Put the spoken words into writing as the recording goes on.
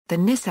The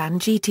Nissan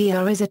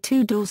GT-R is a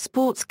two-door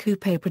sports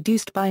coupe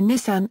produced by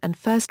Nissan and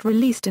first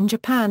released in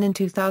Japan in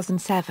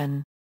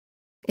 2007.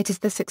 It is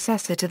the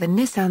successor to the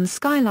Nissan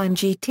Skyline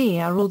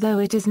GT-R, although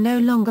it is no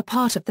longer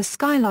part of the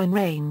Skyline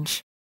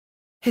range.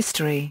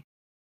 History.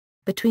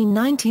 Between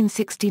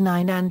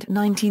 1969 and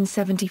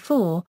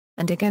 1974,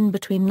 and again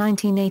between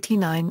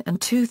 1989 and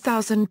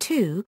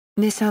 2002,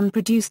 Nissan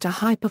produced a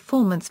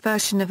high-performance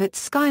version of its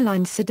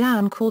Skyline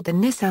sedan called the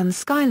Nissan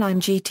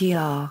Skyline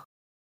GT-R.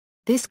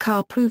 This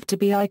car proved to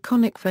be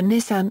iconic for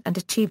Nissan and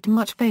achieved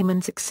much fame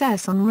and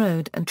success on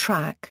road and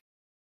track.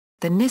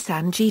 The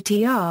Nissan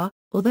GT-R,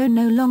 although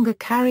no longer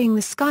carrying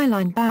the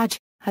Skyline badge,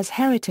 has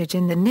heritage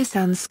in the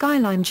Nissan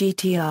Skyline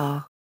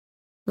GT-R.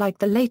 Like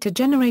the later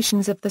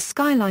generations of the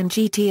Skyline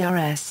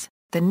GT-RS,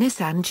 the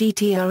Nissan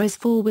GT-R is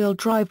four-wheel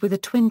drive with a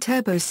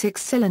twin-turbo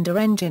six-cylinder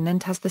engine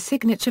and has the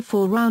signature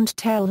four round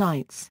tail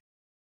lights.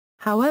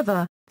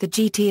 However, the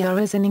GT-R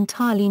is an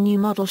entirely new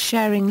model,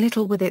 sharing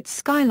little with its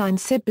Skyline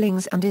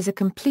siblings, and is a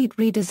complete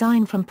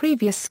redesign from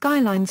previous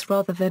Skylines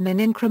rather than an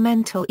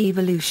incremental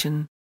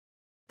evolution.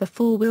 The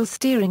four-wheel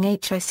steering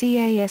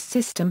HICAS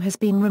system has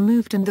been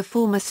removed and the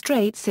former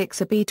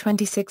straight-sixer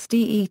B26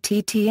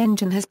 DETT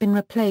engine has been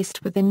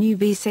replaced with the new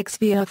V6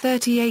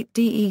 VR38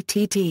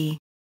 DETT.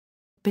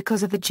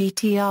 Because of the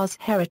GT-R's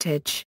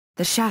heritage,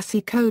 the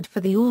chassis code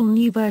for the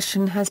all-new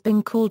version has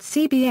been called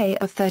CBA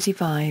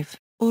A35,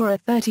 or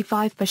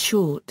A35 for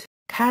short,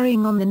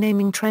 carrying on the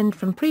naming trend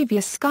from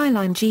previous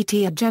Skyline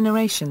GT-R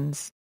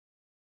generations.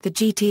 The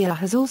GT-R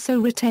has also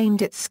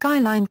retained its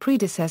Skyline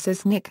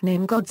predecessor's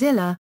nickname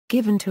Godzilla,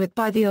 given to it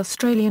by the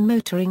Australian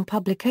motoring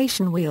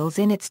publication Wheels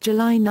in its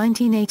July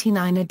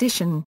 1989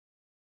 edition.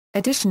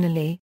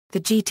 Additionally,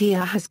 the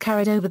GT-R has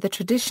carried over the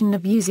tradition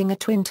of using a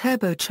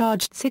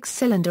twin-turbocharged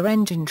six-cylinder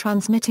engine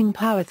transmitting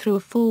power through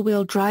a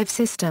four-wheel drive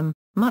system,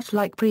 much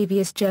like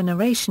previous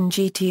generation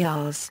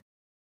GT-Rs.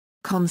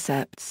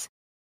 Concepts.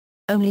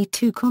 Only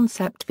two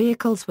concept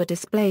vehicles were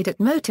displayed at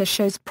motor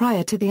shows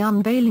prior to the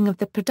unveiling of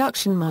the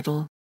production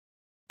model.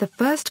 The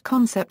first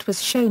concept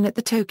was shown at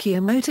the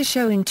Tokyo Motor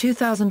Show in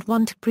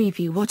 2001 to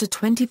preview what a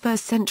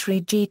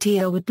 21st-century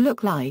GT-R would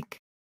look like.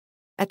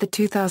 At the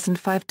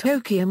 2005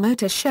 Tokyo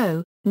Motor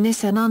Show,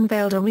 Nissan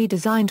unveiled a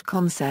redesigned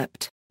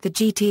concept, the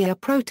GT-R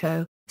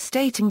Proto,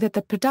 stating that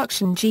the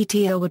production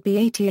GT-R would be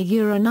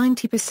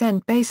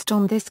 €90% based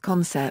on this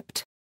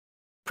concept.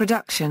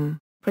 Production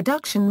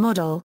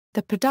model.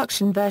 The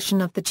production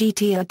version of the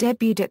GT-R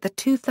debuted at the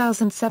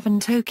 2007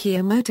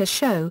 Tokyo Motor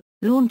Show,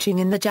 launching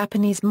in the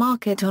Japanese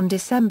market on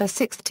December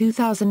 6,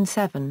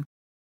 2007.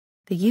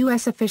 The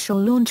US official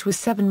launch was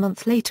 7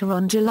 months later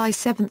on July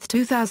 7,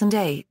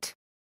 2008.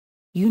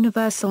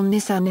 Universal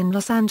Nissan in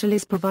Los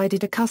Angeles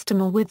provided a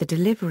customer with the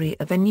delivery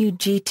of a new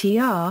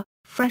GT-R,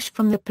 fresh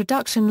from the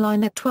production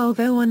line at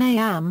 12:01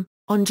 a.m.,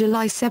 on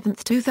July 7,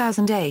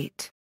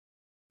 2008.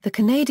 The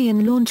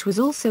Canadian launch was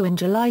also in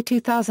July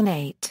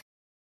 2008.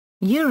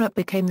 Europe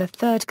became the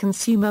third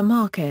consumer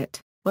market,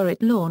 where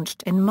it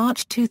launched in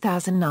March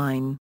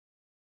 2009.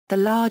 The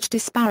large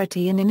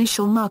disparity in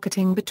initial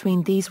marketing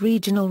between these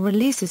regional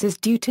releases is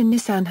due to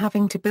Nissan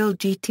having to build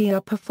GT-R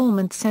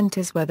performance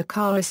centers where the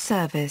car is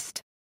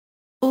serviced.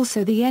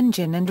 Also, the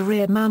engine and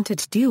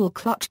rear-mounted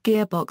dual-clutch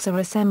gearbox are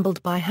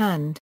assembled by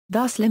hand,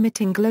 thus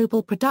limiting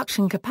global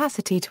production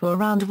capacity to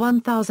around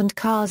 1,000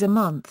 cars a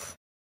month.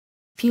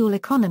 Fuel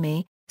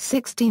economy,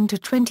 16 to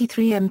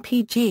 23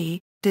 mpg,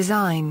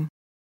 design.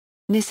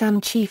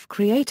 Nissan Chief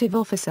Creative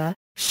Officer,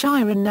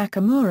 Shirin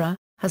Nakamura,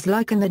 has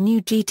likened the new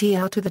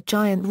GT-R to the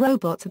giant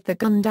robots of the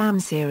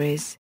Gundam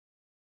series.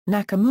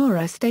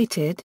 Nakamura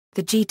stated,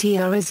 "The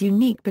GT-R is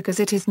unique because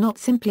it is not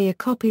simply a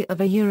copy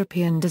of a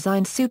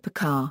European-designed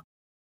supercar.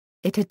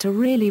 It had to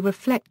really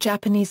reflect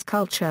Japanese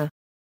culture."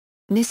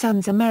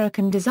 Nissan's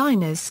American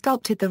designers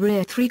sculpted the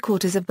rear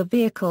three-quarters of the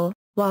vehicle,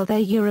 while their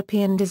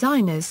European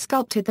designers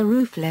sculpted the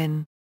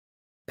roofline.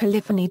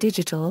 Polyphony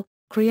Digital,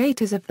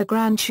 creators of the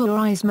Gran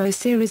Turismo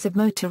series of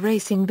motor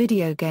racing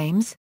video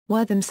games,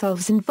 were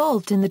themselves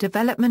involved in the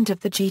development of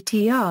the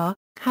GT-R,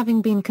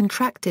 having been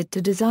contracted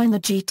to design the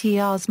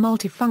GT-R's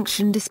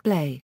multifunction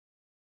display.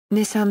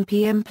 Nissan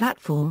PM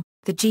platform.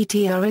 The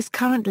GT-R is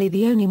currently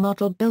the only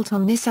model built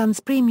on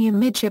Nissan's premium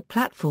midship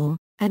platform,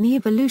 an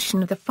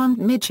evolution of the front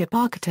midship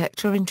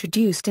architecture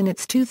introduced in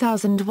its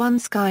 2001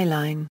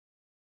 Skyline.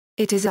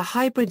 It is a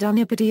hybrid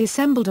unibody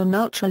assembled on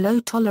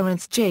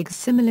ultra-low-tolerance jigs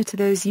similar to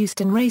those used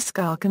in race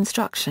car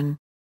construction.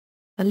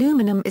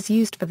 Aluminum is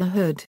used for the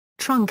hood,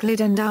 trunk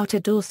lid and outer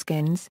door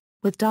skins,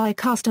 with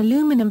die-cast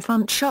aluminum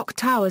front shock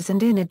towers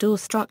and inner door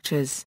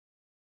structures.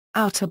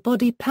 Outer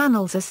body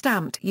panels are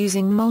stamped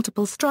using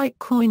multiple strike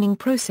coining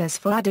process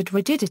for added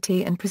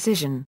rigidity and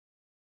precision.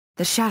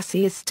 The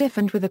chassis is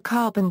stiffened with a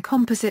carbon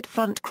composite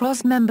front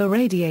cross-member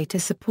radiator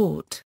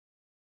support.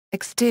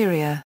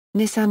 Exterior.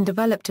 Nissan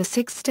developed a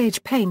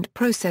 6-stage paint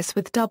process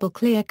with double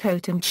clear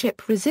coat and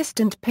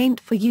chip-resistant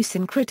paint for use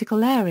in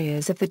critical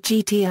areas of the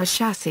GT-R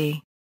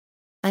chassis.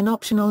 An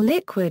optional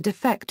liquid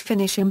effect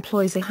finish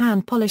employs a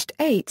hand-polished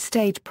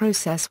 8-stage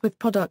process with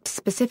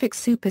product-specific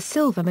super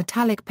silver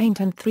metallic paint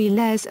and 3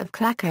 layers of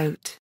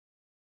clacoat.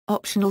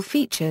 Optional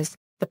features: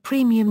 the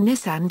premium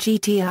Nissan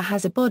GT-R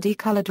has a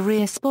body-colored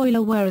rear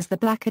spoiler, whereas the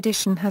Black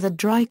Edition has a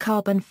dry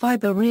carbon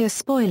fiber rear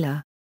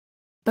spoiler.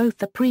 Both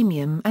the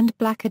Premium and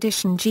Black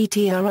Edition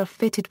GT-R are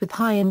fitted with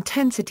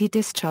high-intensity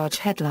discharge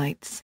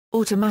headlights,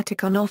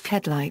 automatic on-off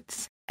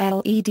headlights,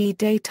 LED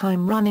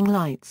daytime running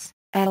lights,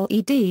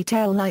 LED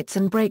tail lights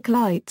and brake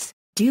lights,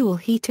 dual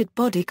heated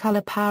body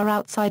color power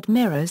outside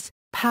mirrors,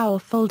 power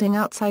folding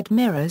outside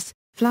mirrors,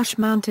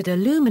 flush-mounted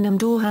aluminum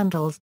door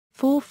handles,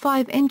 4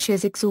 5"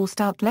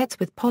 exhaust outlets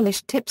with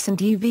polished tips and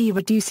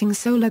UV-reducing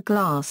solar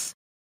glass.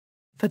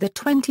 For the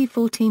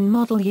 2014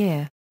 model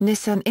year,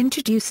 Nissan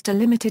introduced a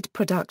limited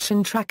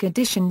production Track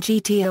Edition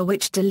GT-R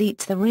which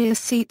deletes the rear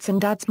seats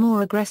and adds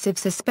more aggressive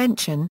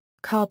suspension,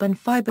 carbon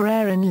fiber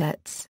air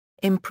inlets,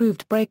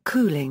 improved brake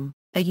cooling,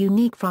 a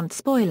unique front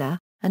spoiler,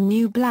 and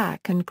new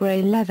black and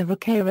grey leather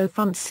Recaro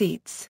front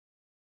seats.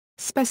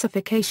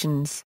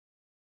 Specifications: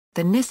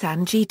 the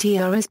Nissan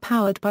GT-R is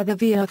powered by the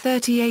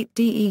VR38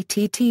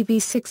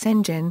 V6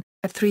 engine,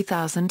 a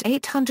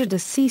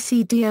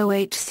 3,800cc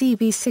DOHC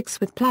V6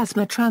 with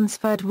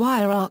plasma-transferred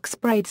wire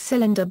arc-sprayed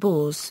cylinder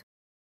bores.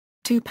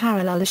 2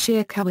 parallel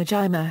Ashir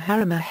Kawajima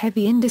Harima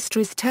Heavy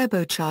Industries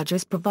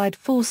turbochargers provide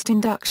forced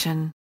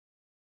induction.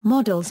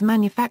 Models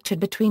manufactured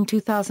between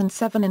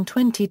 2007 and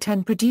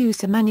 2010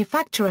 produce a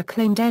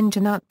manufacturer-claimed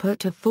engine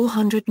output of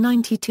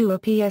 492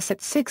 PS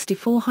at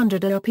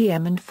 6,400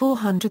 rpm and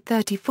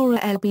 434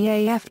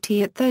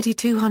 lb-ft at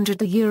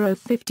 3,200 Euro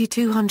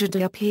 5,200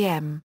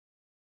 rpm.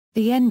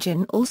 The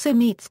engine also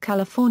meets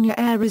California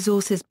Air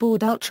Resources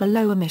Board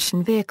ultra-low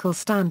emission vehicle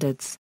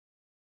standards.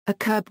 A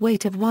curb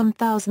weight of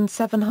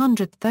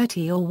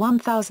 1,730 or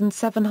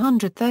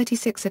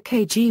 1,736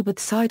 kg with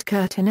side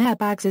curtain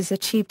airbags is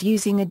achieved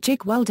using a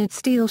jig-welded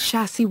steel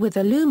chassis with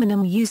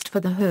aluminum used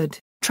for the hood,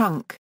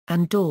 trunk,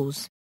 and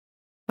doors.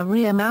 A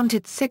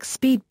rear-mounted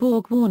 6-speed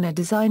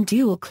Borg-Warner-designed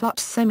dual-clutch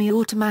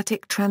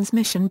semi-automatic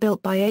transmission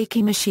built by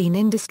Aki Machine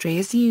Industry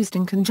is used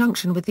in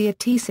conjunction with the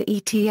Atisa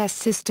ETS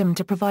system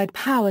to provide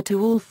power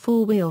to all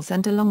 4 wheels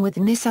and along with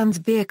Nissan's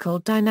vehicle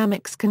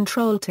dynamics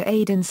control to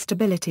aid in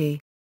stability.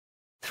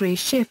 3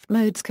 shift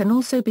modes can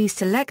also be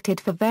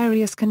selected for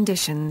various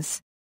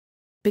conditions.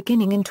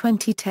 Beginning in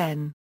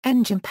 2010,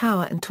 engine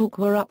power and torque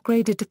were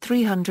upgraded to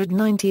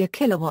 390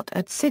 kW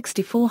at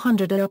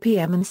 6,400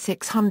 rpm and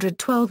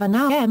 612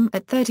 Nm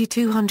at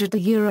 3,200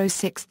 Euro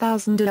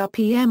 6,000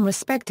 rpm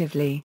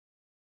respectively.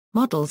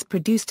 Models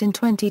produced in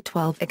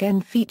 2012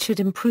 again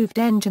featured improved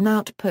engine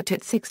output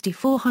at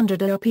 6,400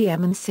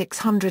 rpm and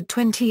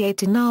 628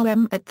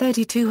 Nm at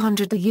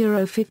 3,200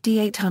 Euro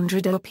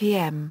 5,800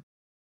 rpm.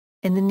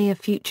 In the near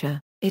future,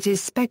 it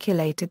is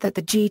speculated that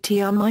the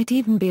GT-R might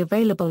even be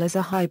available as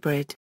a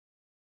hybrid.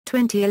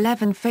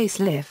 2011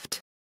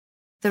 facelift.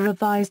 The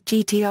revised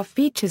GT-R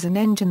features an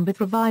engine with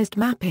revised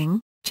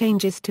mapping,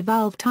 changes to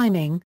valve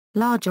timing,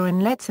 larger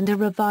inlets and a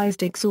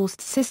revised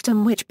exhaust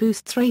system which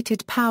boosts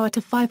rated power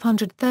to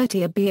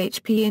 530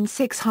 bhp and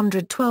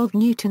 612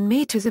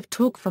 Nm of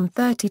torque from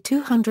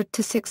 3,200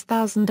 to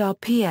 6,000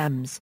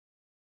 rpms.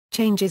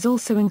 Changes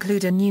also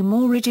include a new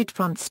more rigid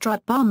front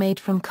strut bar made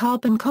from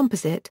carbon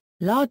composite,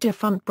 larger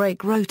front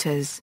brake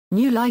rotors,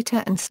 new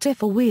lighter and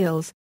stiffer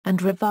wheels,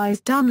 and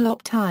revised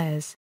Dunlop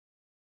tires.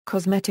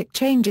 Cosmetic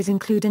changes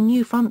include a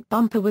new front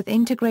bumper with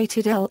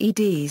integrated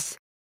LEDs.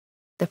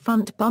 The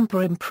front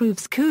bumper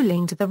improves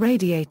cooling to the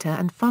radiator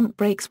and front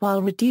brakes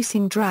while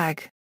reducing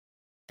drag.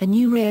 A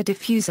new rear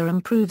diffuser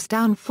improves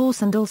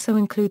downforce and also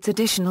includes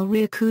additional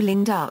rear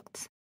cooling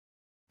ducts.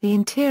 The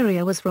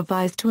interior was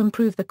revised to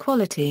improve the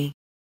quality.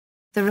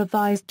 The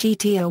revised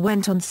GT-R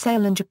went on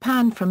sale in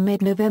Japan from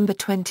mid-November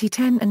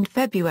 2010 and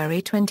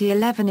February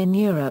 2011 in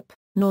Europe,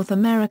 North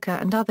America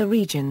and other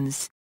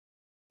regions.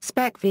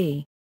 Spec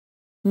V.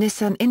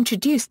 Nissan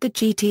introduced the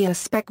GT-R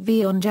Spec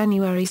V on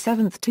January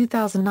 7,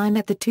 2009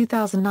 at the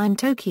 2009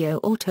 Tokyo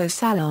Auto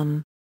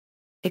Salon.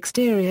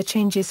 Exterior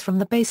changes from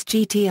the base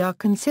GT-R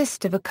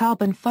consist of a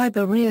carbon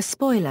fiber rear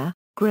spoiler,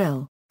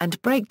 grille,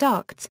 and brake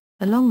ducts,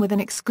 along with an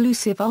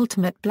exclusive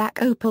ultimate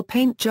black opal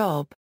paint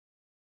job.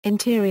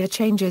 Interior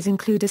changes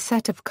include a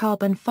set of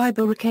carbon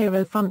fiber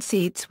Recaro front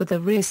seats with the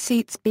rear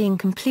seats being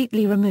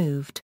completely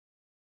removed.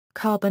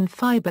 Carbon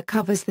fiber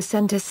covers the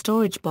center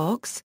storage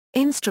box,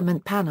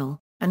 instrument panel,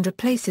 and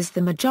replaces the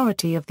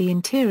majority of the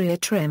interior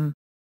trim.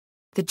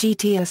 The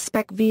GT-R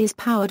Spec V is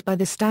powered by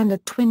the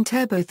standard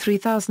twin-turbo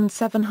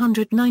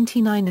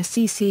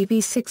 3,799cc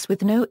V6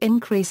 with no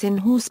increase in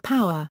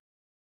horsepower.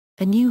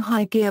 A new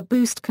high-gear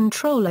boost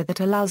controller that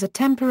allows a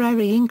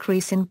temporary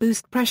increase in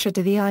boost pressure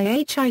to the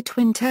IHI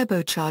twin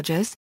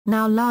turbochargers,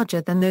 now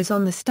larger than those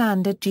on the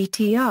standard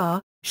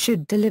GT-R,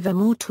 should deliver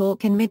more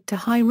torque in mid to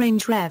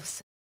high-range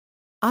revs.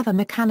 Other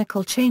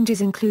mechanical changes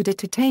include a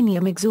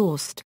titanium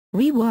exhaust,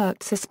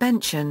 reworked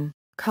suspension,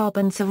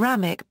 carbon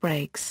ceramic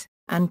brakes,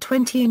 and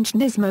 20-inch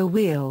Nismo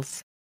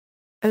wheels.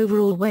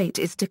 Overall weight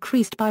is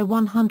decreased by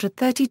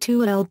 132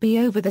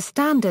 lb over the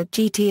standard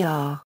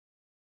GT-R.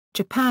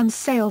 Japan's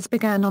sales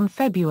began on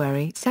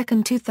February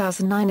 2,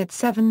 2009 at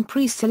 7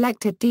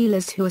 pre-selected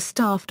dealers who are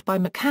staffed by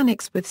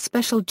mechanics with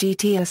special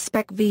GT-R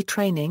Spec V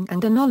training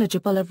and are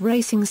knowledgeable of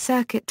racing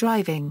circuit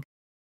driving.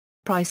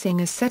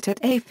 Pricing is set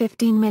at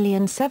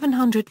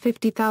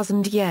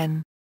 $15,750,000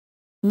 yen.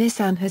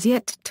 Nissan has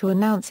yet to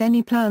announce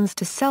any plans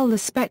to sell the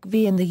Spec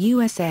V in the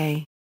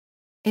USA.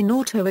 In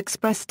Auto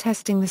Express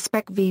testing, the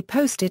Spec V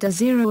posted a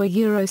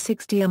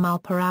 0–60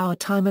 mph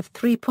time of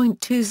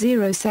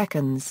 3.20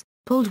 seconds,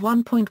 pulled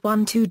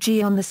 1.12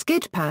 g on the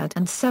skid pad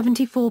and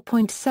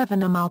 74.7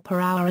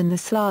 mph in the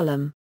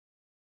slalom.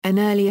 An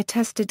earlier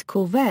tested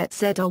Corvette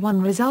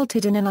ZR1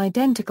 resulted in an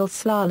identical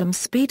slalom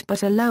speed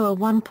but a lower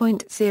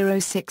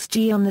 1.06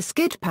 g on the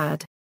skid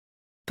pad.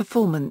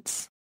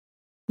 Performance.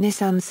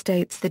 Nissan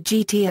states the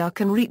GT-R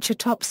can reach a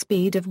top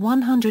speed of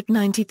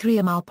 193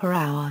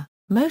 mph.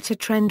 Motor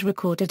Trend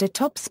recorded a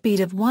top speed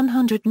of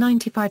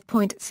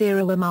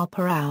 195.0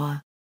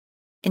 mph.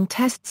 In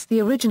tests,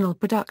 the original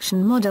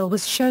production model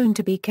was shown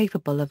to be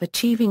capable of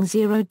achieving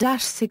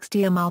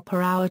 0–60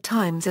 mph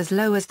times as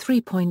low as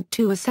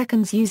 3.2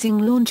 seconds using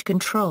launch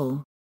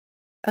control.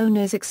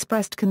 Owners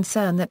expressed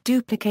concern that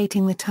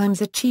duplicating the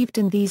times achieved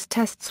in these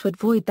tests would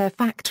void their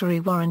factory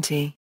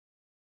warranty.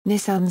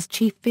 Nissan's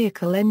chief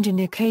vehicle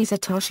engineer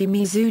Kazatoshi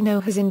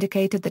Mizuno has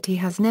indicated that he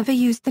has never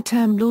used the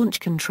term launch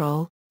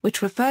control,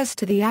 which refers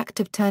to the act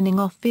of turning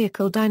off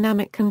vehicle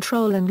dynamic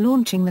control and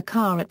launching the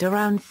car at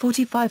around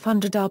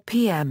 4,500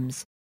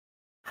 RPMs.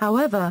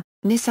 However,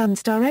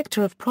 Nissan's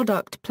Director of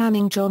Product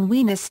Planning John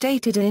Wiener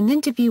stated in an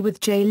interview with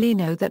Jay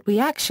Leno that we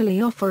actually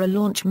offer a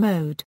launch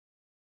mode.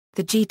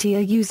 The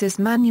GT-R user's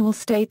manual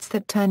states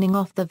that turning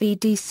off the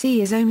VDC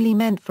is only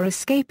meant for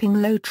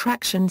escaping low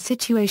traction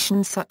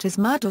situations such as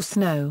mud or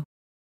snow.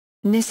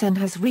 Nissan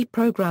has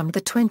reprogrammed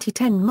the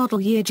 2010 model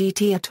year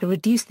GT-R to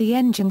reduce the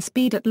engine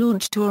speed at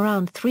launch to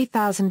around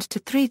 3,000 to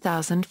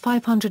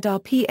 3,500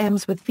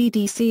 RPMs with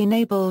VDC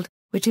enabled,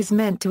 which is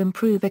meant to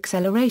improve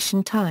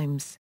acceleration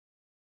times.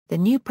 The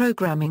new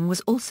programming was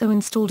also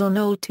installed on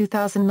old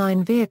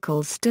 2009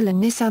 vehicles still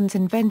in Nissan's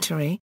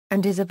inventory,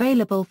 and is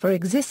available for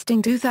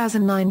existing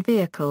 2009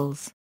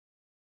 vehicles.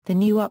 The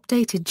new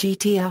updated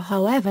GT-R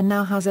however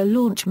now has a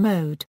launch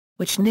mode,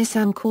 which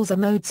Nissan calls a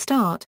mode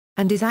start,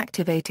 and is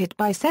activated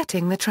by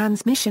setting the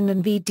transmission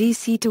and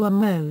VDC to a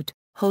mode,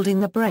 holding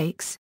the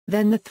brakes,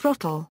 then the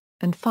throttle,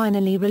 and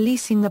finally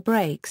releasing the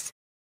brakes.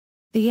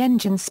 The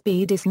engine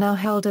speed is now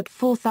held at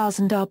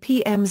 4,000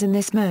 RPMs in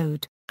this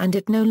mode, and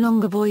it no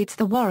longer voids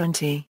the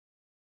warranty.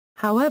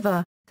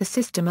 However, the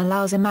system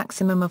allows a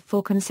maximum of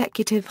 4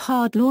 consecutive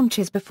hard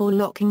launches before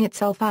locking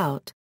itself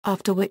out,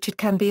 after which it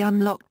can be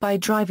unlocked by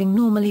driving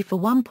normally for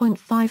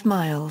 1.5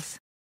 miles.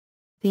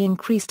 The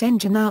increased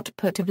engine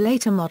output of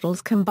later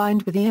models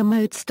combined with the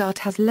mode start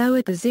has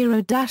lowered the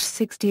 0–60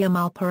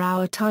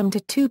 mph time to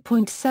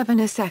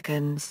 2.7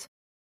 seconds.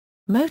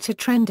 Motor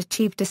Trend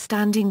achieved a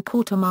standing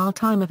quarter-mile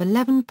time of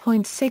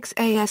 11.6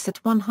 as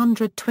at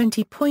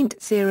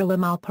 120.0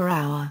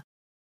 mph.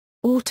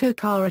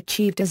 Autocar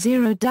achieved a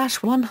 0–100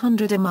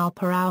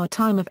 mph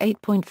time of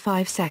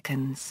 8.5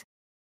 seconds.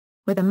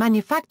 With a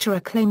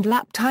manufacturer-claimed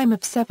lap time of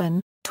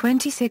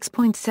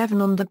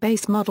 7:26.7 on the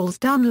base model's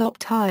Dunlop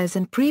tires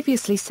and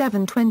previously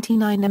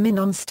 7:29 min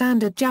on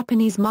standard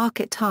Japanese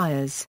market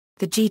tires,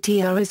 the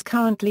GT-R is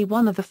currently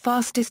one of the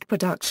fastest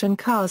production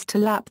cars to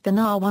lap the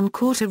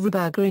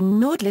Nürburgring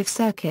Nordlift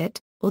circuit,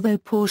 although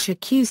Porsche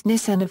accused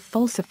Nissan of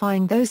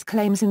falsifying those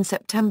claims in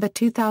September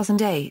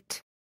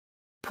 2008.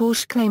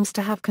 Porsche claims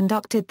to have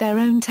conducted their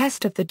own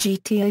test of the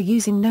GT-R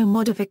using no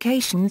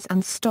modifications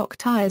and stock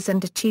tires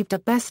and achieved a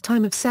best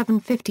time of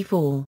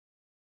 7:54.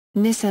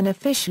 Nissan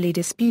officially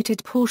disputed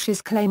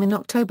Porsche's claim in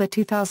October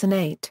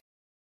 2008.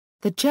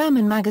 The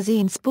German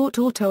magazine Sport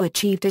Auto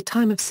achieved a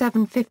time of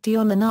 7:50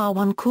 on the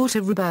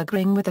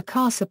Nürburgring with a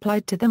car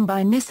supplied to them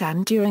by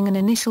Nissan during an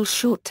initial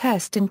short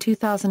test in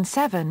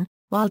 2007,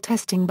 while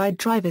testing by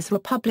Drivers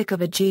Republic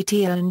of a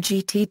GT-R and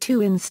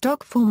GT2 in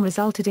stock form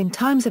resulted in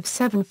times of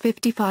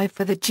 7:55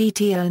 for the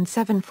GT-R and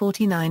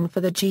 7:49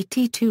 for the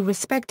GT2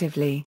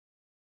 respectively.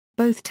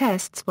 Both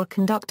tests were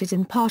conducted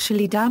in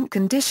partially damp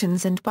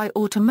conditions and by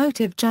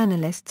automotive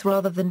journalists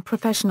rather than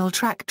professional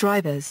track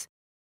drivers.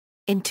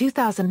 In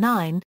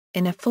 2009,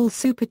 in a full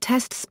super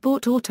test,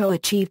 Sport Auto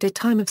achieved a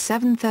time of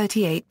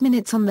 7:38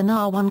 minutes on the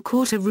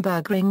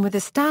Nürburgring with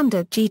a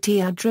standard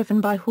GT-R driven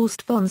by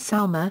Horst von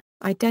Saumer,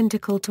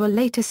 identical to a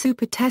later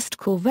super test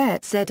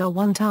Corvette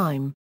ZR1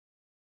 time.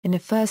 In a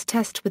first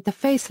test with the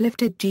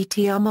facelifted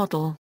GT-R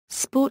model,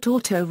 Sport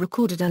Auto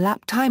recorded a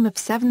lap time of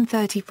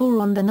 7:34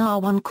 on the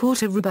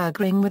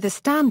Nürburgring with a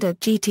standard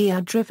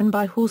GT-R driven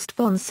by Horst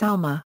von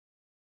Saumer.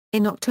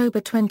 In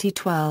October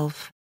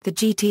 2012, the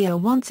GT-R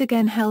once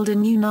again held a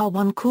new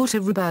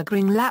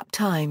Nürburgring lap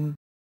time.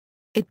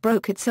 It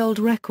broke its old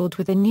record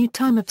with a new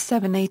time of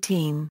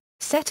 7:18,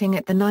 setting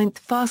it the 9th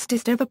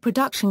fastest ever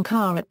production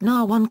car at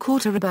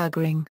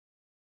Nürburgring.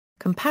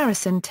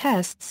 Comparison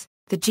tests.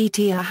 The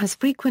GT-R has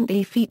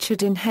frequently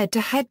featured in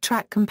head-to-head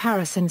track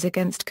comparisons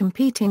against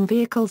competing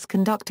vehicles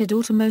conducted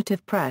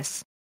automotive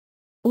press.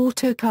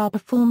 Autocar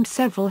performed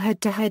several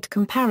head-to-head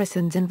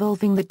comparisons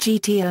involving the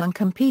GT-R and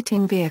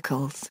competing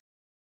vehicles.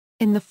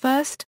 In the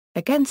first,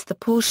 against the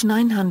Porsche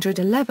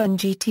 911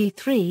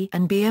 GT3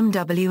 and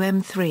BMW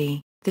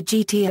M3, the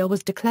GT-R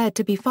was declared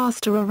to be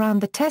faster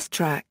around the test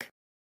track.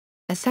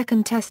 A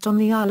second test on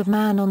the Isle of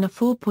Man on a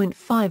 4.5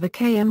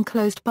 km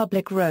closed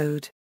public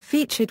road,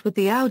 featured with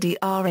the Audi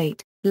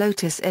R8,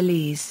 Lotus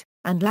Elise,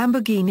 and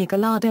Lamborghini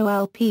Gallardo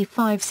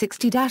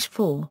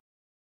LP560-4.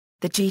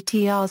 The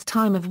GT-R's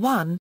time of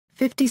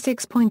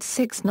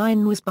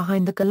 1:56.69 was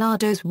behind the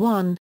Gallardo's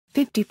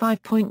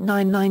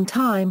 1:55.99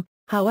 time,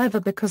 however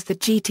because the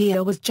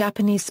GT-R was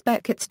Japanese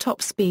spec its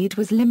top speed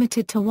was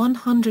limited to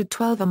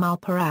 112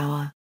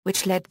 mph,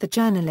 which led the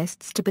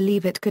journalists to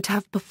believe it could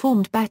have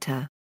performed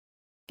better.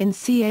 In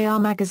CAR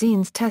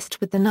magazine's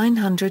test with the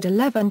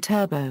 911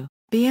 Turbo,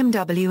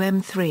 BMW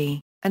M3,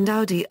 and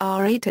Audi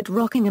R8 at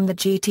Rockingham, the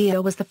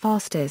GT-R was the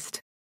fastest.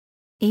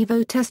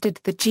 Evo tested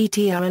the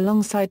GT-R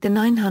alongside the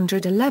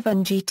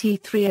 911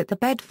 GT3 at the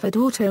Bedford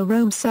Auto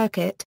Rome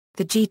circuit.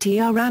 The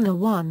GT-R ran a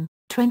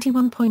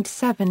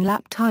 1:21.7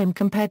 lap time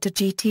compared to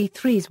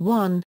GT3's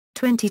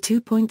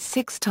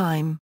 1:22.6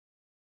 time.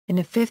 In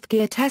a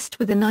fifth-gear test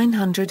with the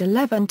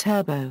 911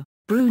 Turbo,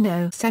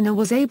 Bruno Senna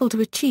was able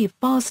to achieve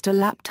faster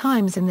lap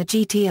times in the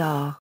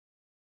GT-R.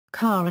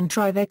 Car and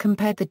Driver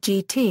compared the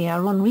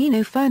GT-R on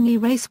Reno Fernley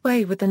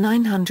Raceway with the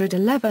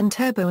 911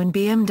 Turbo and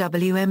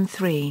BMW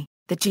M3.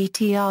 The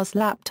GT-R's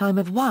lap time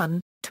of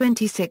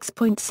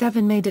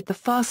 1:26.7 made it the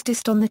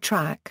fastest on the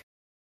track.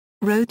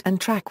 Road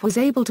and Track was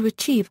able to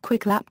achieve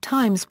quick lap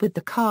times with the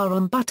car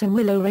on Button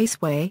Willow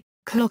Raceway,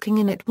 clocking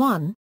in at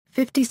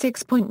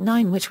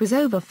 1:56.9, which was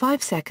over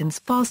 5 seconds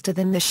faster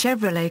than the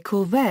Chevrolet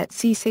Corvette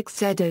C6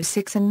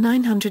 Z06 and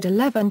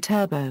 911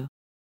 Turbo.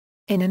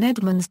 In an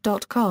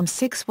Edmunds.com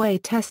six-way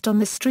test on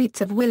the streets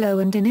of Willow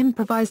and an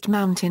improvised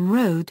mountain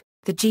road,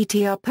 the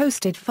GT-R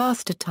posted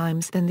faster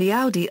times than the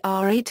Audi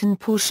R8 and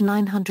Porsche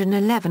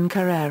 911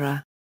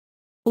 Carrera.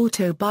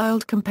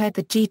 Autobild compared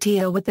the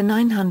GT-R with the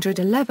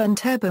 911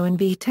 Turbo and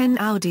V10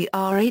 Audi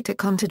R8 at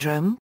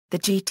Contadrome. The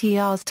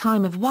GT-R's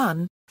time of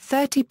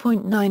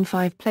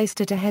 1:30.95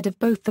 placed it ahead of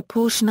both the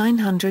Porsche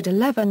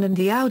 911 and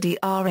the Audi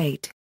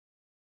R8.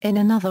 In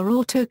another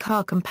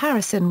autocar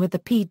comparison with the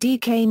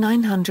PDK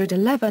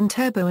 911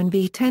 Turbo and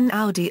V10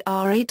 Audi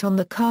R8 on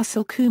the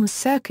Castle Coombs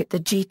circuit, the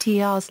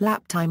GT-R's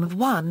lap time of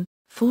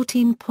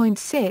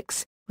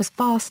 1:14.6 was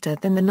faster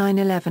than the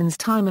 911's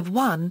time of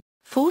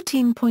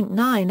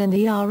 1:14.9 and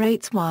the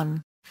R8's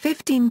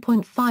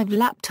 1:15.5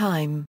 lap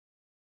time.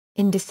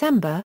 In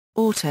December,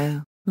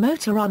 Auto,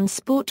 Motor and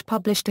Sport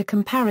published a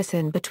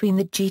comparison between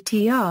the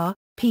GT-R,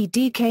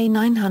 PDK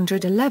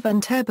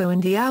 911 Turbo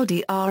and the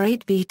Audi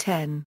R8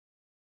 V10.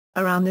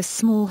 Around the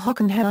small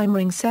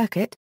Hockenheimring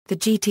circuit, the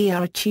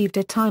GT-R achieved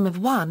a time of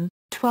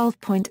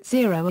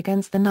 1:12.0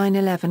 against the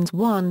 911's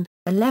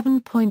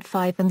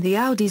 1:11.5 and the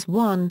Audi's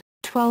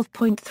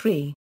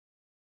 1:12.3.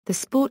 The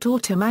Sport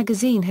Auto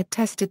magazine had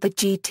tested the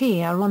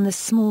GT-R on the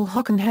small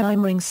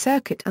Hockenheimring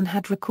circuit and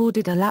had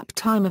recorded a lap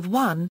time of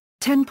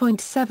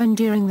 1:10.7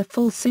 during the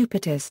full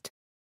Supertest.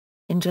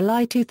 In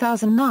July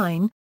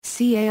 2009,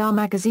 CAR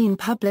magazine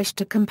published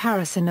a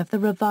comparison of the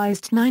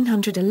revised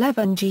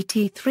 911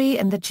 GT3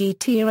 and the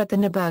GT-R at the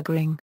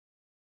Nürburgring.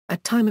 A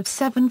time of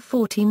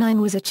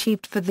 7:49 was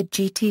achieved for the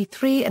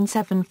GT3 and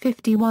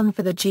 7:51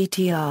 for the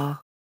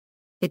GT-R.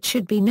 It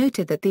should be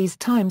noted that these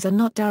times are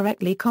not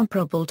directly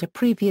comparable to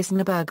previous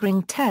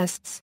Nürburgring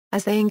tests,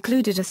 as they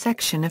included a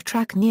section of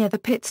track near the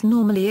pits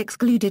normally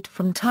excluded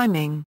from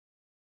timing.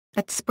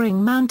 At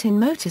Spring Mountain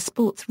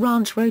Motorsports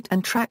Ranch, Road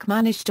and Track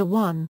managed a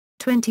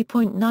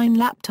 1:20.9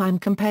 lap time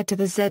compared to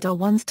the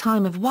ZR1's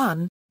time of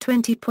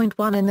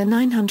 1:20.1 and the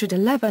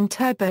 911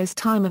 Turbo's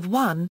time of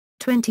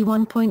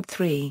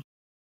 1:21.3.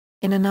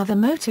 In another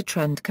Motor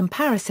Trend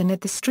comparison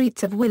at the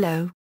streets of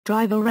Willow,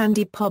 driver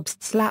Randy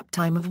Pobst's lap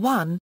time of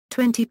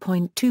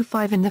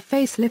 1:20.25 in the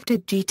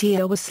facelifted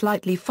GT-R was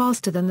slightly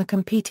faster than the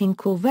competing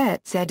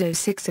Corvette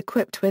Z06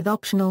 equipped with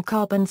optional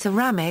carbon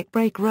ceramic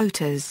brake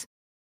rotors.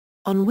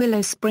 On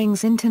Willow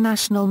Springs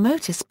International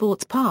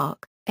Motorsports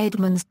Park,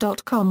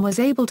 Edmunds.com was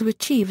able to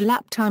achieve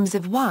lap times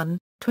of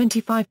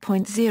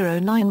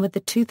 1:25.09 with the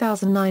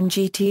 2009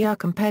 GT-R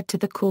compared to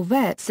the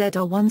Corvette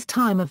ZR1's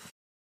time of.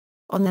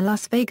 On the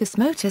Las Vegas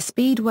Motor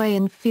Speedway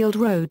and Field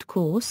Road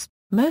course,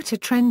 Motor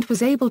Trend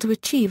was able to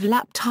achieve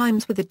lap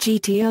times with the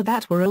GT-R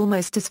that were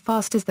almost as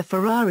fast as the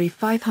Ferrari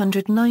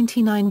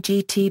 599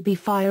 GTB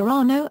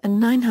Fiorano and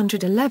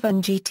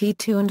 911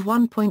 GT2 and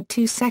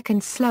 1.2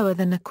 seconds slower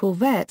than the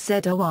Corvette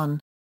ZR1.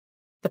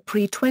 The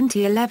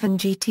pre-2011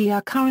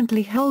 GT-R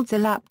currently holds a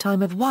lap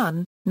time of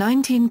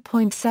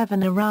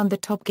 1:19.7 around the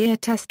Top Gear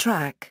test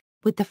track,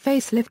 with the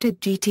facelifted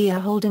GT-R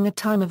holding a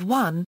time of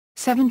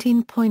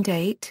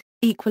 1:17.8,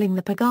 equaling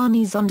the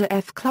Pagani Zonda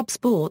F Club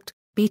Sport,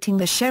 beating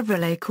the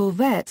Chevrolet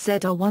Corvette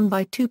ZR1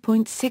 by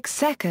 2.6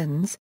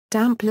 seconds,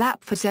 damp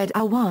lap for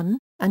ZR1,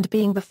 and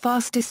being the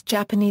fastest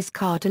Japanese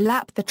car to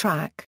lap the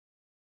track.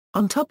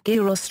 On Top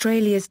Gear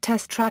Australia's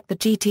test track, the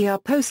GT-R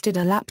posted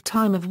a lap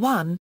time of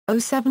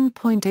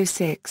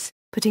 1:07.06,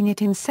 putting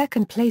it in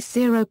second place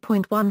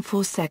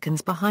 0.14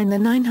 seconds behind the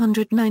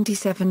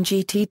 997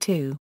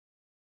 GT2.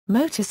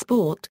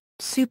 Motorsport,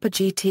 Super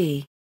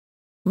GT.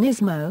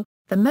 Nismo,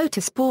 the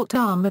motorsport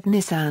arm of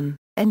Nissan,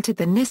 entered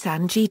the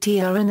Nissan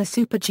GT-R in the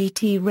Super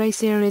GT race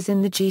series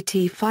in the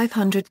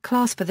GT500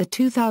 class for the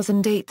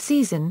 2008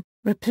 season,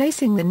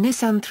 replacing the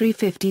Nissan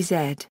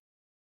 350Z.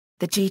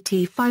 The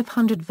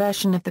GT500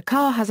 version of the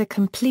car has a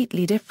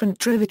completely different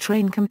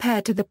drivetrain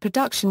compared to the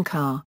production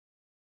car.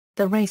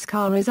 The race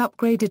car is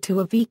upgraded to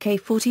a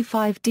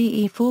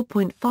VK45DE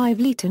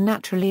 4.5-litre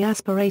naturally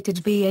aspirated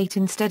V8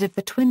 instead of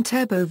the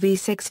twin-turbo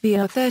V6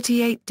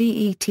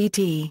 VR38DE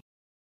TT.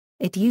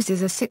 It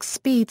uses a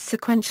 6-speed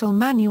sequential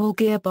manual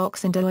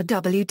gearbox and a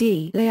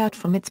WD layout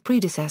from its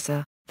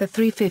predecessor, the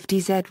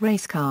 350Z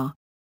race car.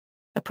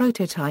 A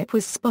prototype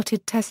was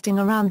spotted testing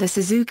around the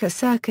Suzuka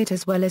circuit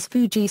as well as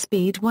Fuji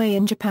Speedway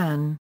in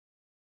Japan.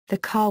 The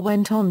car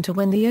went on to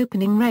win the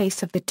opening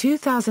race of the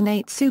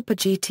 2008 Super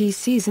GT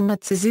season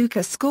at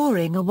Suzuka,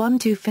 scoring a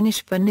 1-2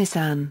 finish for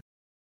Nissan.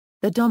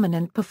 The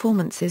dominant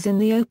performances in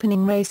the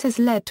opening race has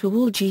led to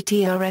all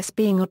GT-Rs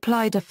being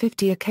applied a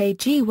 50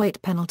 kg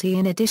weight penalty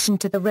in addition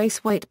to the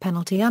race weight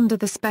penalty under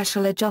the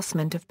special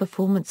adjustment of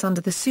performance under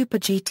the Super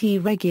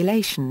GT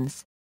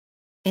regulations.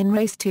 In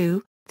Race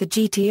 2, the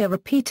GT-R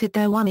repeated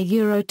their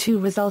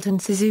 1-2 result in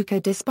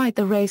Suzuka despite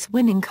the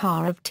race-winning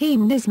car of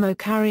Team Nismo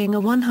carrying a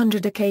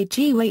 100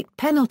 kg weight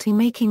penalty,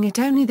 making it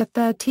only the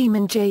third team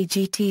in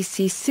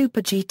JGTC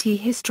Super GT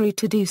history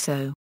to do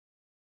so.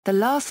 The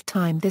last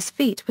time this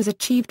feat was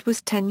achieved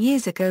was 10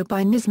 years ago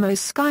by Nismo's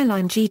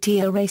Skyline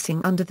GT-R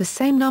racing under the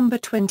same number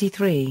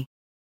 23.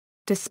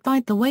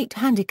 Despite the weight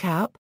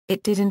handicap,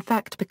 it did in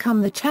fact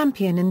become the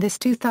champion in this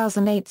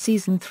 2008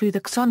 season through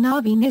the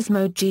Xonavi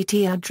Nismo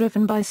GT-R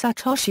driven by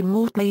Satoshi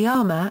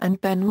Moriyama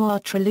and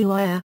Benoit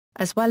Treluaya,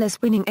 as well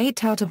as winning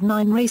 8 out of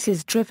 9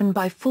 races driven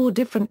by 4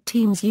 different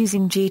teams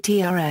using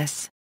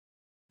GT-RS.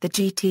 The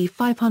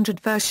GT500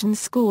 version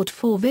scored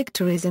 4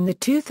 victories in the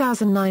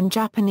 2009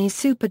 Japanese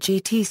Super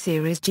GT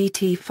Series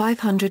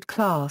GT500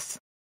 class.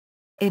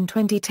 In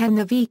 2010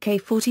 the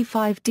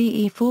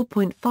VK45DE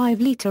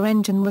 4.5-litre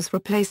engine was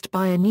replaced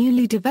by a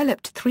newly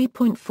developed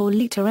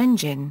 3.4-litre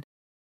engine.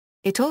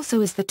 It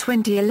also is the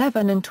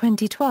 2011 and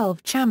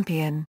 2012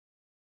 champion.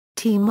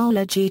 Team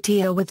Mola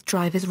GT-R with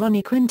drivers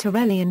Ronnie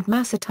Quintarelli and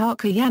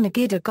Masataka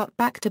Yanagida got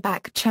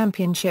back-to-back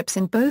championships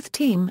in both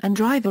team and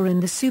driver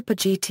in the Super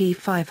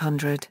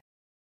GT500.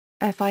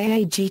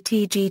 FIA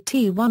GT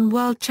GT1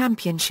 World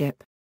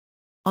Championship.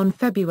 On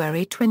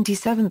February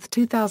 27,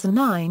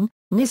 2009,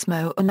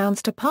 Nismo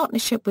announced a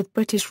partnership with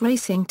British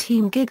racing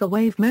team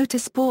Gigawave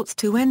Motorsports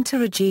to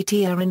enter a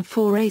GT-R in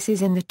 4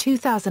 races in the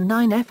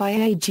 2009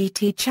 FIA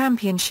GT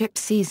Championship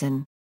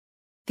season.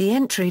 The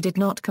entry did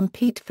not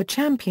compete for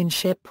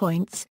championship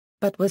points,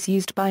 but was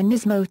used by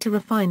Nismo to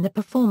refine the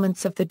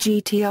performance of the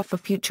GT-R for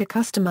future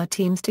customer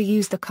teams to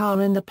use the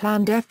car in the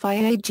planned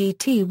FIA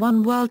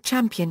GT1 World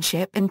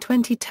Championship in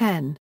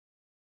 2010.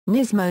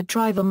 Nismo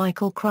driver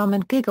Michael Crum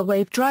and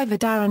Gigawave driver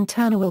Darren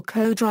Turner will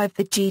co-drive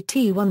the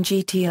GT1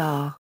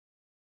 GT-R.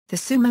 The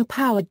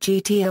sumo-powered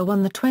GT-R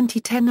won the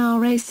 2010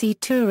 RAC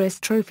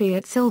Tourist Trophy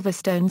at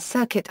Silverstone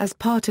Circuit as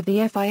part of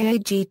the FIA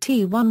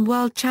GT1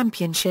 World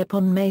Championship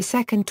on May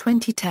 2,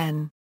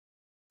 2010.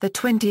 The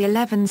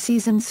 2011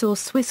 season saw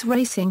Swiss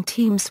racing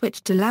team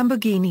switch to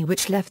Lamborghini,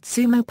 which left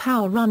Sumo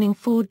Power running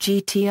 4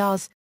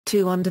 GT-Rs,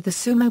 2 under the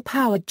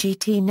sumo-powered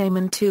GT name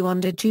and 2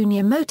 under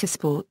Junior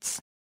Motorsports.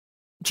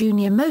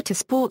 Junior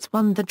Motorsports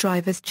won the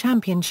Drivers'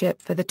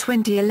 Championship for the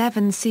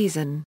 2011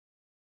 season.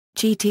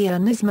 GT-R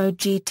Nismo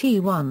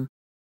GT1.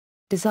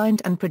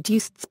 Designed and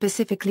produced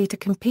specifically to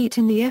compete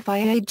in the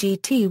FIA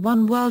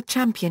GT1 World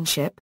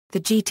Championship, the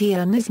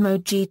GT-R Nismo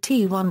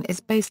GT1 is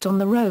based on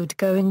the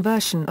road-going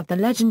version of the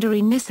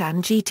legendary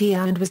Nissan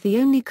GT-R and was the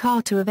only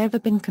car to have ever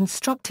been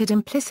constructed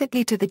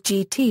implicitly to the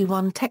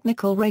GT1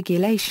 technical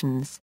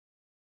regulations.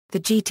 The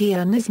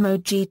GT-R Nismo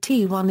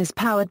GT1 is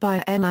powered by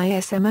a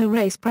Nismo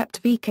race-prepped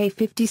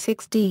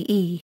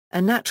VK56DE,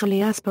 a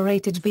naturally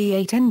aspirated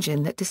V8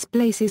 engine that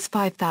displaces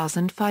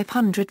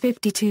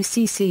 5,552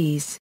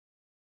 cc's.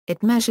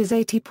 It measures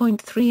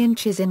 80.3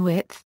 inches in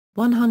width,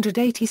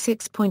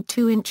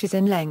 186.2 inches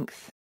in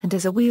length, and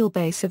has a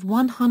wheelbase of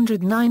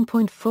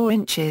 109.4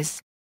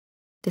 inches.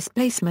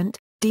 Displacement,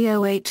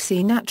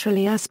 DOHC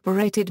naturally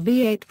aspirated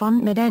V8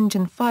 front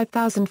mid-engine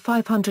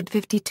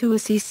 5,552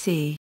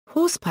 cc,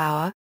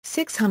 horsepower,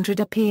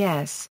 600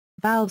 PS,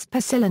 valves per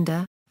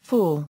cylinder,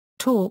 4,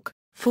 torque,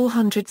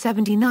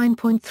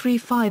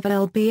 479.35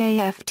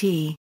 lb-aft,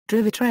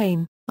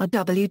 drivetrain,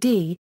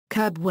 RWD,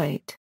 curb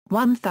weight,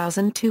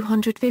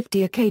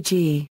 1,250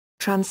 kg,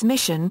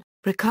 transmission,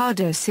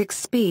 Ricardo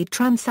 6-speed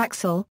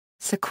transaxle,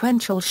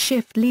 sequential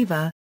shift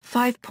lever,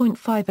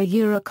 5.5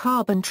 Euro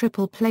carbon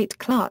triple plate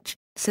clutch,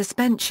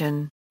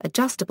 suspension,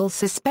 adjustable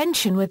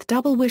suspension with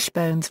double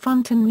wishbones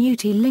front and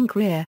multi-link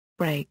rear,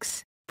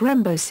 brakes,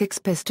 Brembo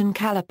 6-piston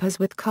calipers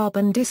with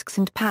carbon discs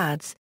and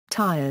pads,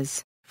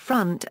 tires,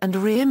 front and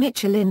rear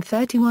Michelin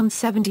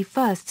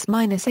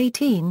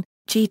 31/71-18,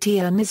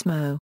 GT-R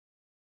Nismo.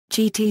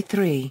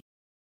 GT3.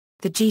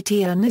 The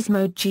GT-R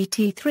Nismo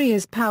GT3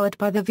 is powered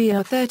by the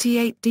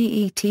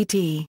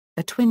VR38DETT,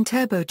 a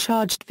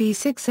twin-turbocharged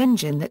V6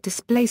 engine that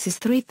displaces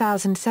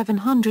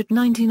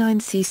 3,799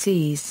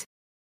 cc's.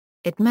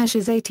 It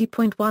measures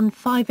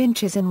 80.15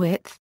 inches in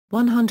width,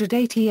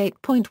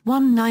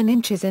 188.19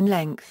 inches in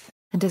length,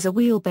 and has a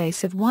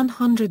wheelbase of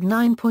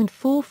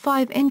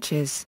 109.45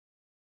 inches.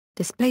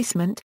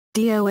 Displacement,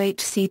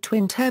 DOHC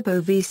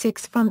twin-turbo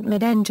V6 front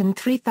mid-engine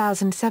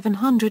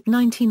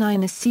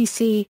 3,799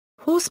 cc,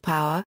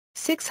 horsepower,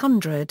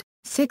 608.3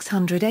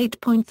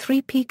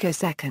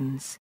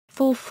 picoseconds,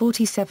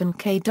 447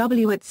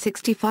 kW at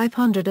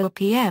 6,500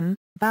 rpm,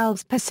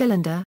 valves per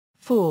cylinder,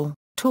 4,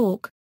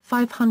 torque,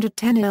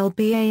 510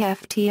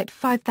 lb-ft at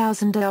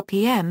 5,000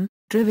 rpm,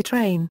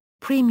 drivetrain,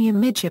 premium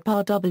midship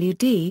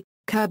RWD,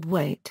 curb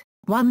weight,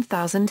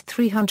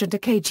 1,300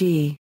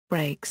 kg,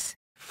 brakes,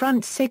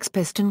 front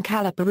 6-piston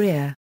caliper,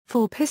 rear,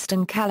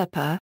 4-piston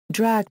caliper,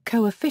 drag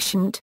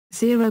coefficient,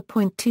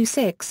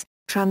 0.26,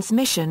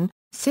 transmission,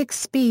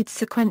 6-speed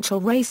sequential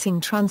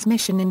racing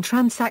transmission in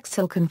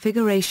transaxle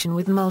configuration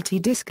with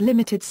multi-disc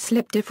limited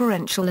slip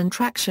differential and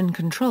traction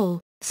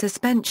control,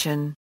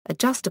 suspension,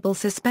 adjustable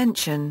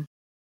suspension.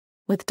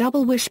 With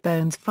double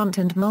wishbones front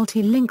and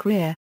multi-link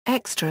rear,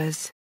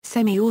 extras,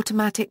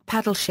 semi-automatic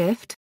paddle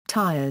shift,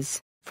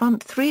 tires,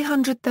 front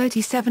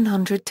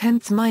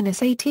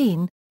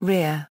 330/710-18,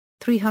 rear,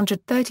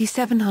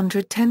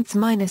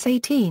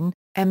 330/710-18,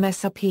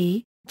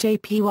 MSRP,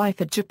 JPY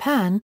for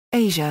Japan,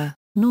 Asia,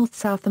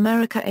 North-South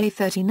America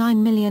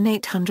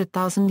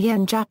A39,800,000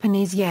 yen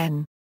Japanese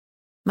yen.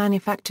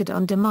 Manufactured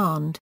on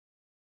demand.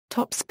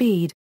 Top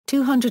speed,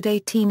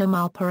 218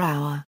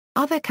 mph.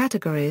 Other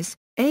categories,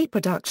 A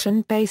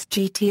production-based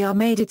GT-R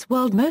made its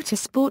World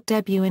Motorsport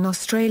debut in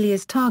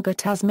Australia's Targa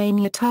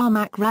Tasmania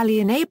Tarmac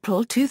Rally in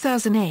April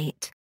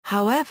 2008,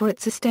 however it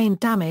sustained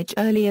damage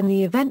early in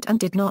the event and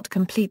did not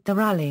complete the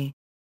rally.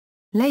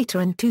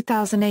 Later in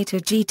 2008 a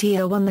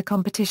GT-R won the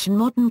competition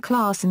modern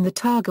class in the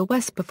Targa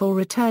West before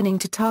returning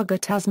to Targa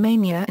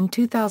Tasmania in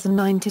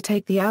 2009 to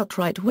take the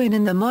outright win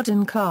in the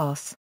modern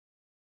class.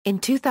 In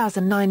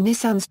 2009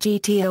 Nissan's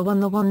GT-R won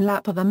the One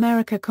Lap of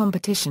America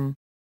competition.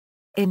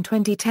 In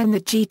 2010 the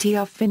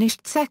GT-R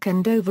finished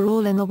second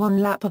overall in the One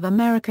Lap of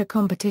America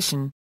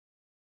competition.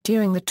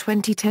 During the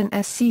 2010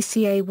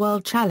 SCCA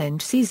World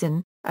Challenge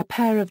season, a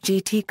pair of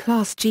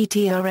GT-Class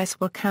GT-RS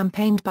were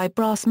campaigned by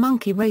Brass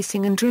Monkey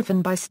Racing and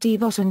driven by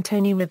Steve Ott and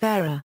Tony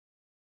Rivera.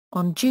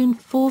 On June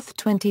 4,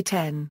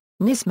 2010,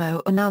 Nismo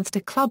announced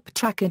a Club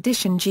Track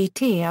Edition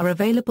GT-R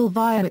available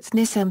via its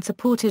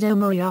Nissan-supported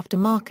Omori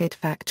aftermarket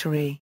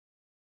factory.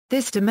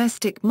 This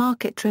domestic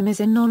market trim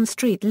is a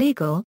non-street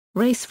legal,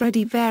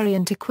 race-ready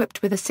variant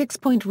equipped with a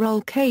 6-point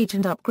roll cage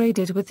and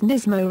upgraded with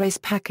Nismo race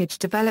package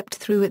developed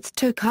through its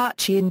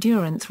Tokachi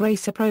Endurance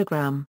Racer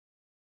program.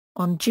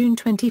 On June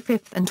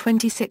 25 and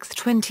 26,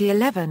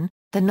 2011,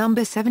 the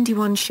number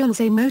 71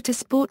 Schulze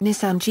Motorsport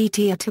Nissan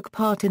GT-R took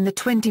part in the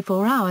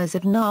 24 Hours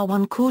of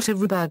Na1 Quarter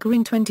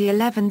Rebürgerung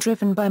 2011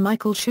 driven by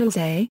Michael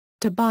Schulze,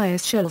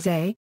 Tobias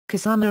Schulze,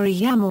 Kazunori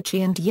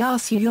Yamauchi and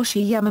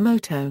Yasuyoshi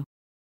Yamamoto.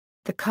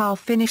 The car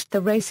finished the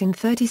race in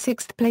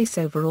 36th place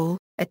overall,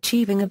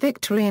 achieving a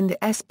victory in the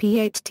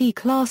SP8T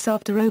class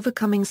after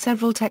overcoming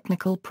several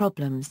technical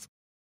problems.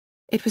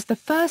 It was the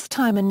first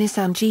time a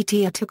Nissan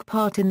GT-R took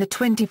part in the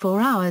 24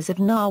 Hours of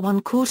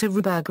Na1 Quarter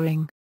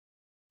Rebürgerung.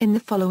 In the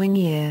following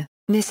year,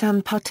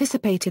 Nissan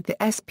participated the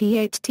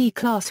SP8T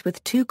class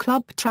with two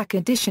Club Track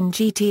Edition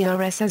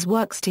GT-RS as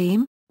works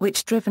team,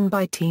 which driven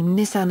by Team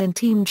Nissan and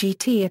Team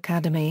GT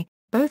Academy.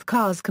 Both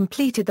cars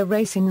completed the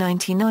race in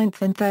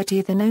 99th and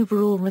 30th in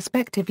overall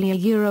respectively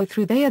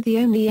through they are the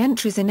only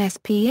entries in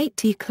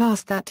SP8T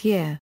class that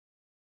year.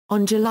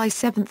 On July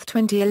 7,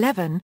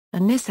 2011, a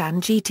Nissan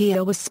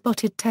GT-R was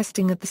spotted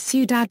testing at the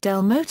Ciudad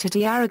del Motor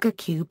de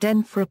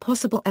Araguain for a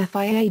possible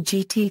FIA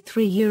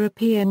GT3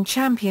 European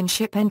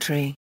Championship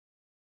entry.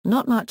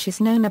 Not much is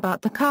known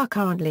about the car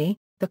currently.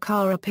 The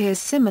car appears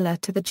similar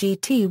to the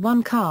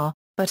GT1 car,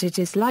 but it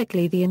is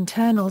likely the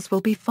internals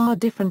will be far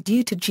different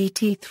due to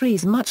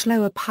GT3's much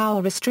lower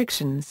power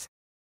restrictions.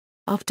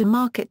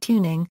 Aftermarket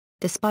tuning.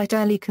 Despite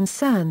early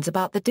concerns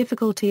about the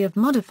difficulty of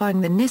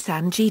modifying the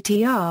Nissan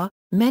GT-R,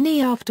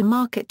 many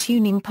aftermarket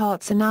tuning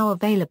parts are now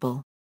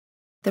available.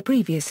 The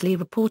previously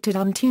reported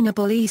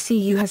untunable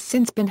ECU has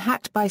since been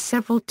hacked by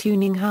several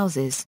tuning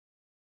houses.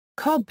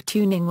 Coupe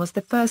Tuning was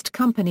the first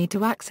company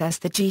to access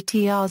the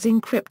GT-R's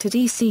encrypted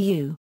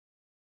ECU.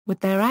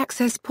 With their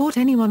access port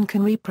anyone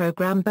can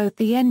reprogram both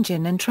the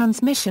engine and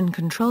transmission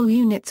control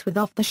units with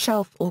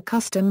off-the-shelf or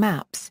custom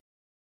maps.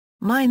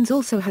 Mines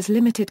also has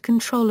limited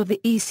control of the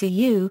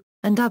ECU,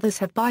 and others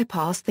have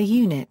bypassed the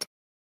unit.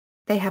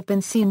 They have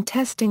been seen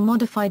testing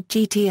modified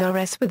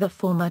GT-RS with the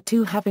former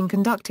two having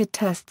conducted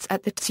tests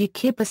at the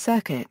Tsukuba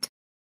circuit.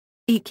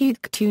 EQ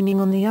Tuning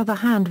on the other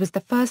hand was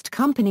the first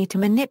company to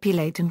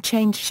manipulate and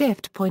change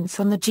shift points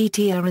on the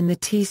GT-R in the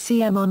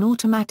TCM on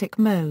automatic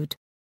mode.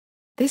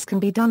 This can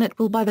be done at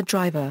will by the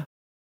driver.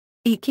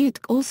 EQC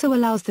also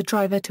allows the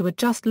driver to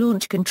adjust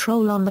launch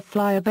control on the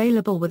fly,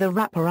 available with a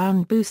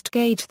wraparound boost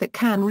gauge that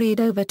can read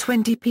over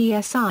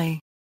 20 psi.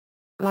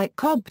 Like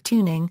coupe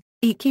tuning,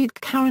 EQC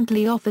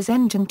currently offers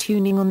engine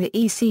tuning on the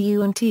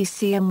ECU and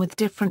TCM with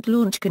different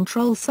launch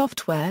control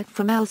software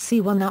from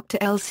LC1 up to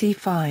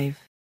LC5.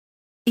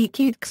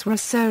 EQC's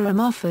Racing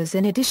offers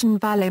in addition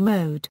valet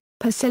mode,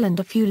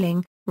 per-cylinder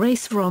fueling,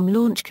 race ROM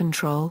launch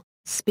control,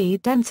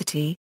 speed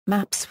density,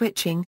 map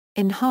switching,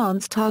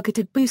 enhanced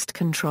targeted boost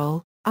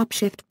control,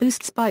 upshift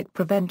boost spike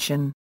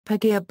prevention,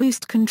 per-gear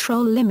boost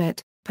control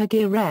limit,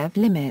 per-gear rev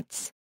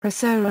limits,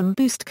 Racing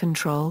boost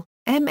control,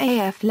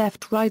 MAF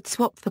left-right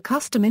swap for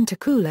custom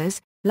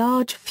intercoolers,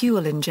 large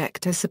fuel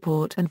injector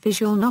support and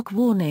visual knock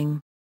warning.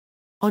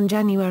 On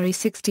January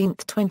 16,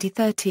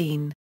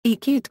 2013,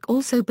 EQC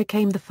also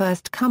became the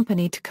first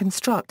company to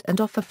construct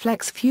and offer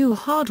flex fuel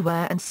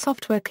hardware and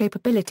software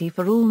capability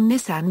for all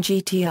Nissan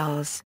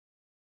GT-Rs.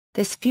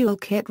 This fuel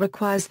kit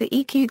requires the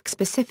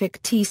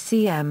EQC-specific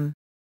TCM.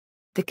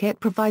 The kit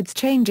provides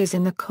changes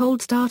in the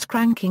cold start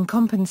cranking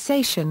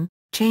compensation,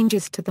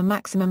 changes to the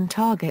maximum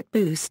target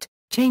boost,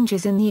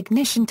 changes in the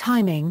ignition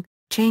timing,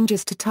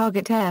 changes to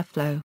target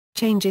airflow,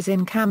 changes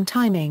in cam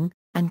timing,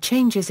 and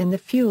changes in the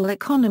fuel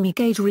economy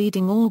gauge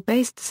reading, all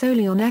based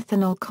solely on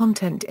ethanol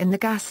content in the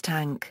gas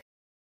tank.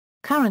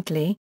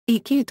 Currently,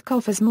 EQC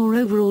offers more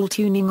overall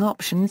tuning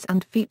options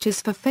and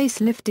features for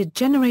facelifted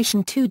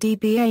Generation 2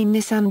 DBA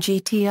Nissan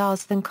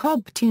GT-Rs than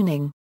coupe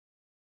tuning.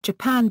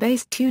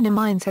 Japan-based Tuner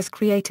Minds has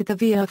created the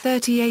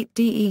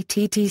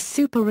VR38DETT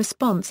Super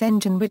Response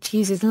engine, which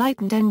uses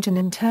lightened engine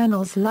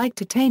internals like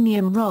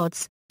titanium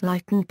rods,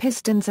 lightened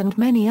pistons and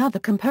many other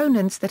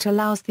components that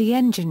allows the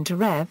engine to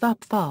rev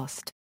up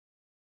fast.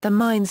 The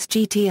Minds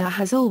GT-R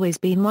has always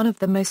been one of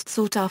the most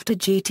sought-after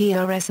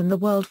GT-Rs in the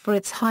world for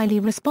its highly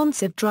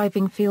responsive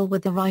driving feel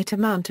with the right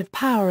amount of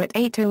power at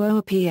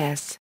 800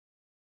 PS.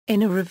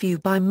 In a review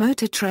by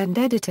Motor Trend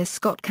editor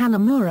Scott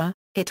Kanamura,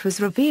 it was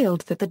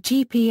revealed that the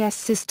GPS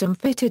system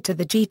fitted to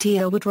the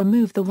GT-R would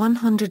remove the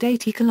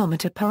 180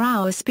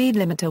 km/h speed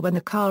limiter when the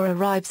car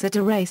arrives at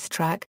a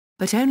racetrack,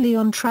 but only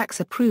on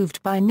tracks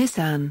approved by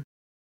Nissan.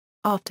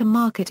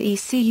 Aftermarket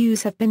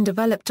ECUs have been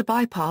developed to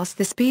bypass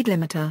the speed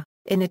limiter,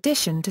 in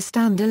addition to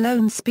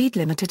standalone speed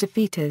limiter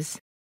defeaters.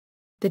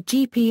 The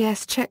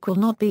GPS check will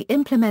not be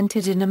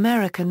implemented in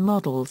American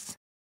models.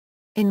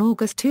 In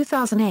August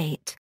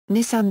 2008,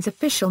 Nissan's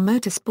official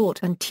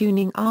motorsport and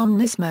tuning arm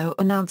Nismo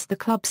announced the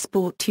Club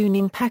Sport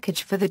tuning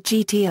package for the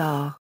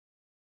GT-R.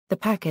 The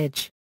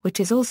package, which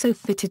is also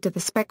fitted to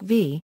the Spec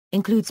V,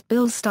 includes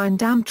Bilstein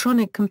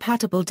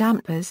Damptronic-compatible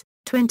dampers,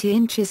 20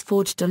 inches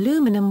forged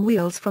aluminum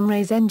wheels from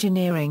Ray's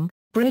Engineering,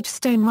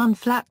 Bridgestone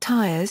run-flat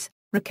tires,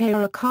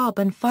 Recaro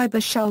carbon fiber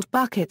shelled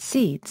bucket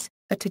seats,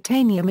 a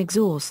titanium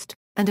exhaust,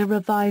 and a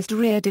revised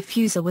rear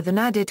diffuser with an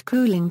added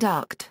cooling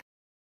duct.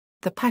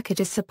 The package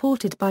is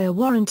supported by a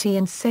warranty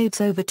and saves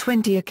over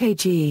 20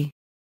 kg.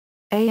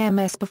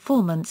 AMS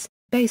Performance,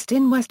 based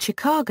in West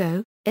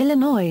Chicago,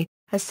 Illinois,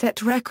 has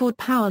set record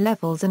power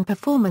levels and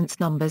performance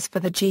numbers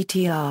for the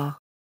GT-R.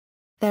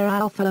 Their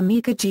Alpha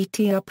Omega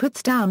GT-R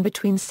puts down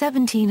between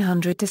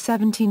 1700 to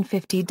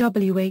 1750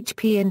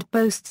 whp and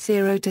boasts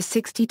 0 to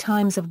 60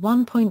 times of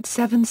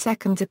 1.7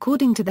 seconds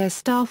according to their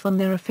staff on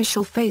their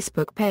official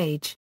Facebook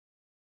page.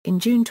 In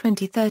June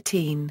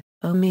 2013,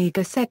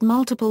 Omega set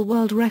multiple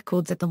world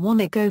records at the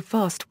Wanna Go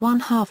Fast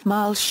 1/2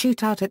 mile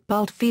shootout at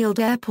Bult Field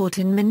Airport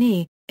in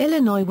Mini,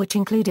 Illinois, which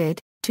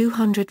included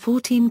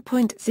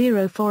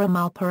 214.04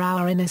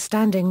 mph in a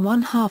standing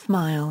 1/2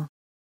 mile,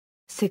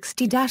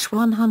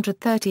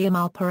 60-130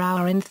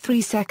 mph in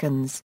 3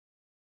 seconds,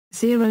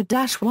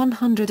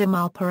 0-100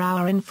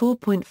 mph in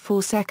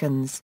 4.4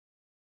 seconds,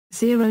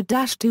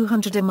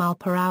 0-200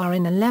 mph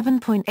in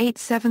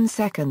 11.87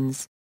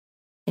 seconds.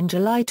 In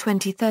July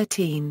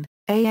 2013,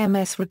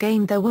 AMS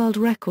regained their world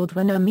record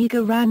when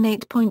Omega ran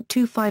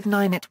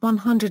 8.259 at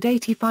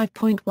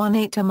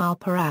 185.18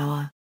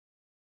 mph.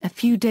 A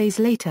few days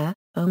later,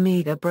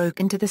 Omega broke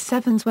into the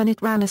sevens when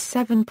it ran a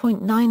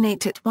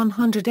 7.98 at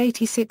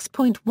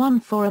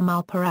 186.14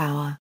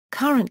 mph,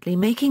 currently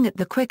making it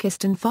the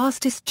quickest and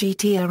fastest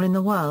GT-R in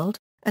the world,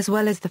 as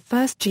well as the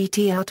first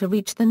GT-R to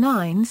reach the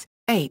 9s,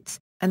 8s,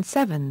 and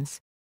 7s.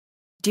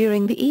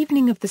 During the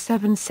evening of the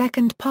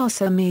 7-second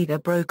pass, Omega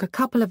broke a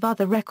couple of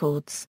other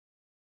records.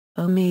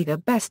 Omega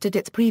bested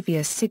its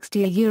previous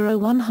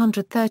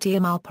 60-130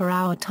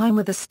 mph time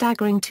with a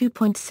staggering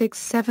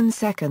 2.67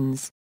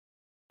 seconds.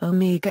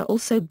 Omega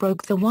also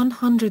broke the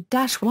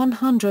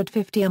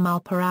 100-150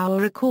 mph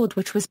record,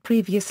 which was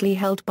previously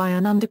held by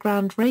an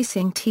underground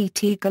racing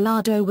TT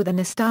Gallardo with an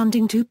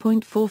astounding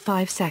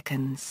 2.45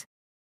 seconds.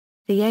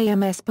 The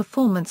AMS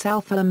Performance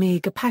Alpha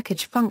Omega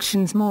package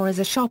functions more as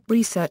a shop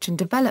research and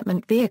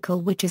development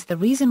vehicle, which is the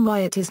reason why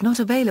it is not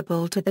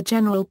available to the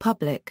general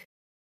public.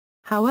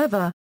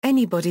 However,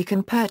 anybody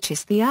can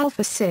purchase the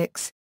Alpha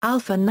 6,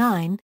 Alpha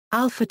 9,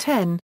 Alpha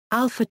 10,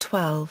 Alpha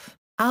 12,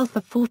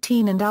 Alpha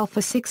 14 and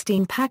Alpha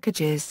 16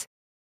 packages,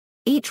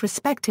 each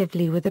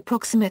respectively with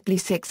approximately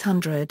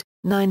 600,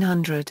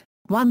 900,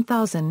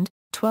 1000,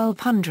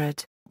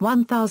 1200,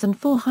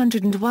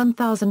 1,400 and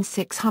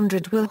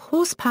 1,600 wheel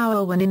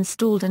horsepower when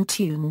installed and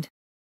tuned.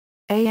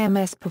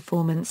 AMS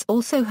Performance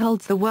also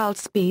holds the world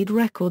speed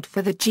record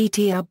for the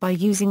GT-R by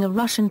using a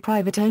Russian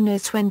private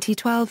owner's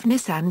 2012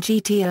 Nissan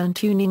GT-R and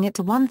tuning it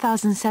to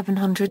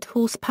 1,700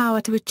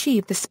 horsepower to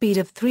achieve the speed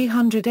of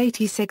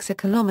 386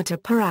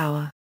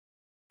 km/h.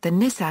 The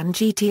Nissan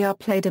GT-R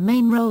played a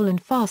main role in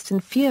Fast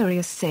and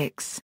Furious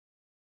 6.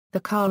 The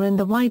car in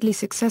the widely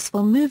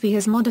successful movie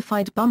has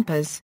modified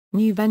bumpers,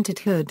 new vented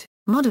hood,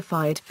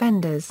 modified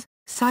fenders,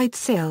 side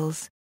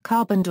sills,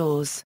 carbon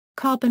doors,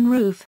 carbon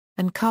roof,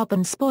 and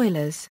carbon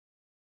spoilers.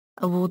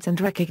 Awards and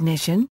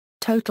recognition,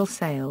 total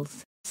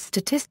sales,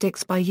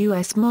 statistics by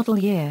U.S. model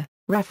year,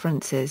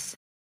 references.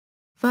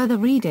 Further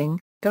reading,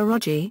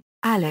 Garagi,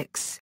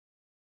 Alex.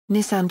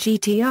 Nissan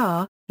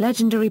GT-R,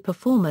 legendary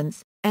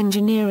performance,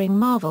 engineering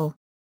marvel.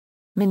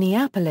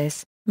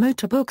 Minneapolis,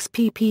 Motorbooks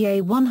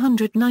PPA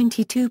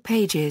 192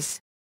 pages.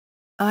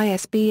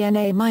 ISBN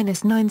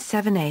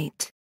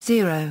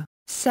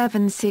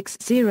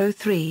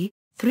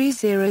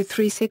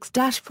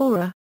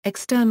A-978-0-7603-3036-4.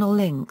 External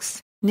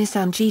links,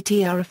 Nissan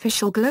GT-R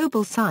official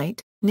global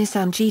site,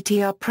 Nissan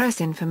GT-R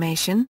press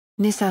information,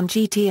 Nissan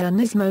GT-R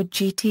Nismo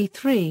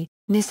GT3,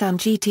 Nissan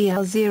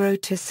GT-R 0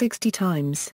 to 60 times.